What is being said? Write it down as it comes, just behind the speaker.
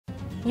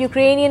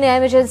Ukrainian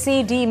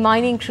emergency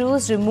demining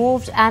crews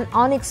removed an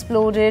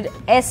unexploded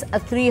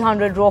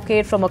S-300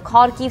 rocket from a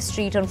Kharkiv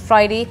street on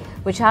Friday,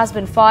 which has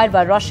been fired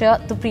by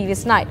Russia the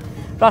previous night.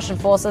 Russian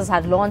forces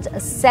had launched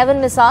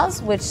 7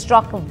 missiles which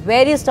struck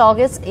various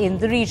targets in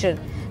the region.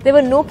 There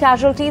were no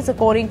casualties,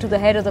 according to the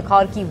head of the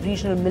Kharkiv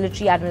Regional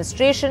Military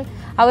Administration.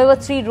 However,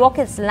 3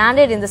 rockets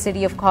landed in the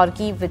city of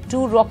Kharkiv, with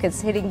 2 rockets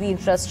hitting the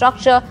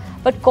infrastructure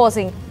but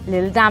causing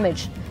little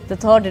damage. The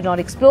third did not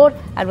explode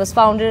and was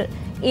found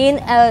in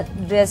a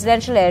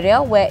residential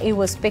area where it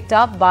was picked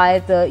up by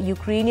the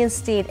Ukrainian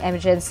State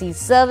Emergency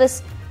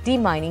Service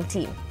demining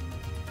team.